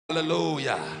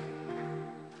Hallelujah.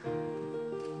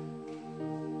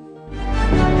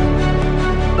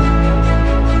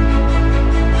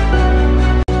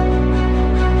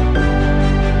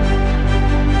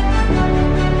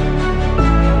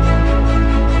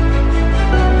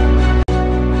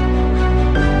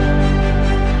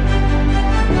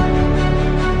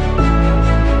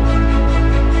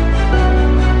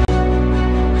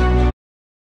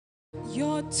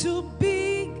 You're too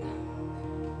big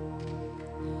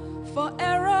for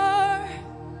error.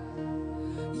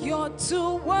 You're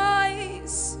too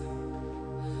wise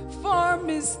for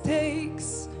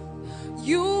mistakes.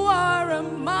 You are a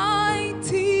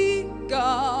mighty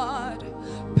God,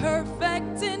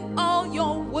 perfect in all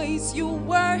your ways. You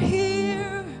were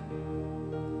here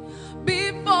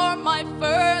before my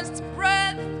first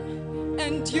breath,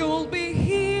 and you'll be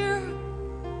here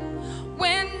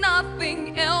when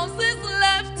nothing else is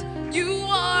left. You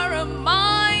are a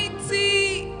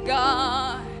mighty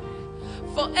God,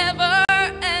 forever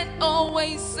and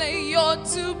always. Say you're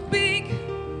too big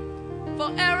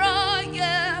for error,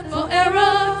 yeah, for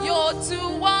error. You're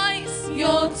too wise,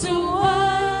 you're too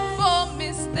wise for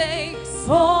mistakes,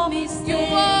 for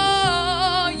mistakes.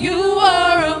 You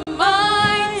are a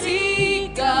mighty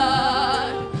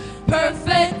God,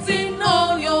 perfect in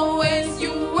all your ways.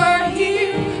 You were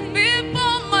here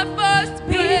before my first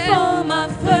breath,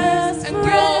 and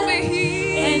you'll be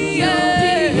here, and you'll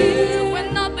be here when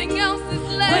nothing else is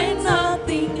left. When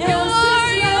nothing else is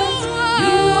left,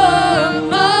 you are a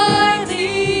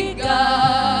mighty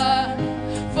God,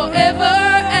 forever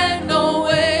and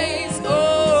always.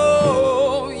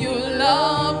 Oh, you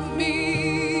love me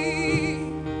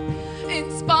in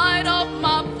spite of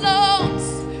my flaws.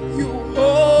 You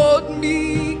hold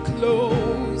me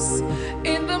close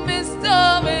in the midst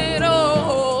of it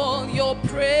all. Your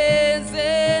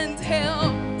present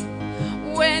help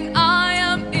when I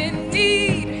am in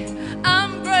need.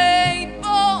 I'm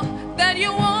grateful that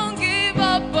you won't give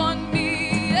up on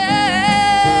me.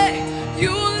 Yeah.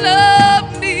 You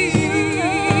love me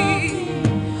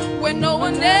when no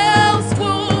one else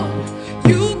would.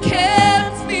 You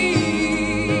kept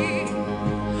me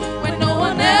when no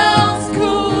one else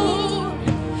could.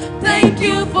 Thank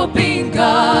you for being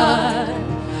God.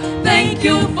 Thank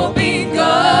you for being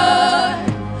God.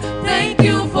 Thank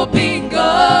you for being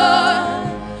God.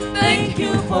 Thank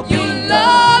you for being God. You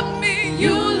love me.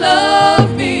 You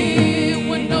love me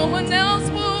when no one else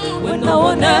would. When no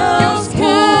one else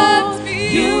could.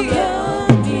 You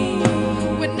kept me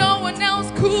when no one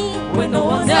else could. When no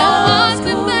one else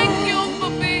could. Thank you for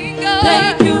being God.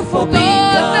 Thank you for being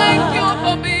God. Thank you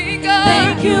for being God.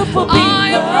 Thank you for being God. I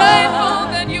am grateful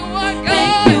that you are God.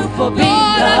 Thank you for being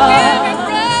God. I give you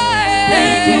praise.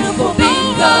 Thank you for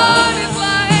being God. No one is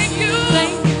like you.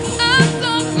 I'm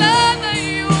so glad that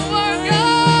you are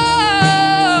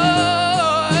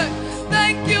God.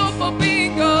 Thank you for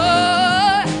being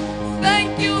God.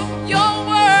 Thank you. You're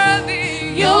worthy.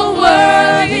 You're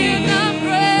worthy. And I'm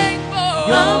grateful.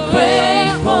 You're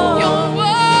grateful. You're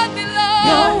worthy, Lord.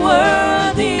 You're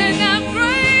worthy. And I'm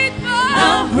grateful.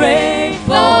 I'm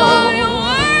grateful. Lord, you're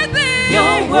worthy.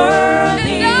 You're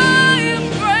worthy. And I am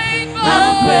grateful.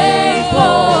 I'm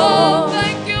grateful.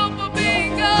 Thank you for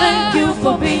being God. Thank you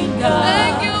for being God.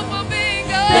 Thank you for being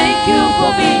God. Thank you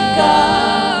for being God.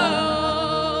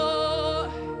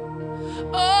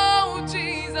 Oh,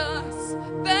 Jesus,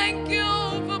 thank you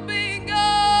for being God.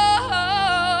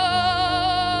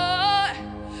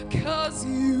 'Cause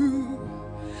you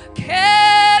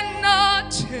cannot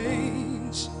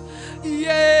change,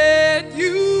 yet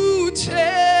you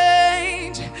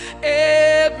change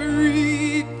everything.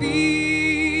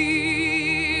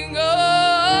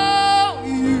 Oh,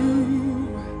 you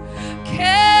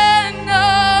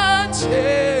cannot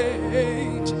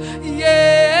change.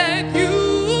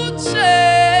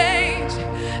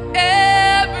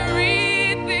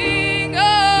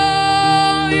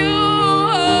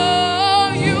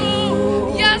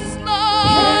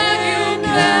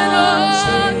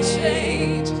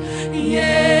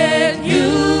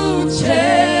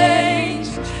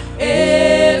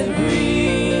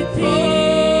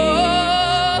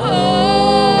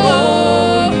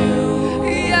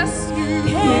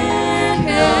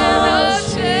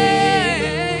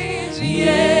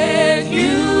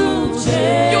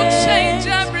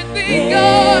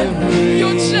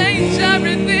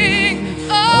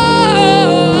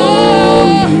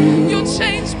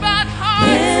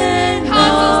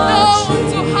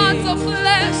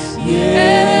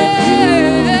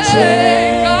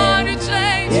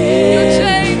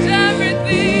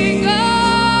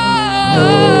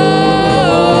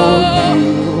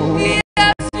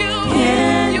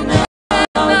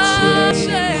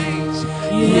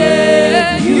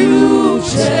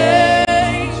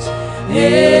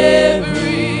 Hey.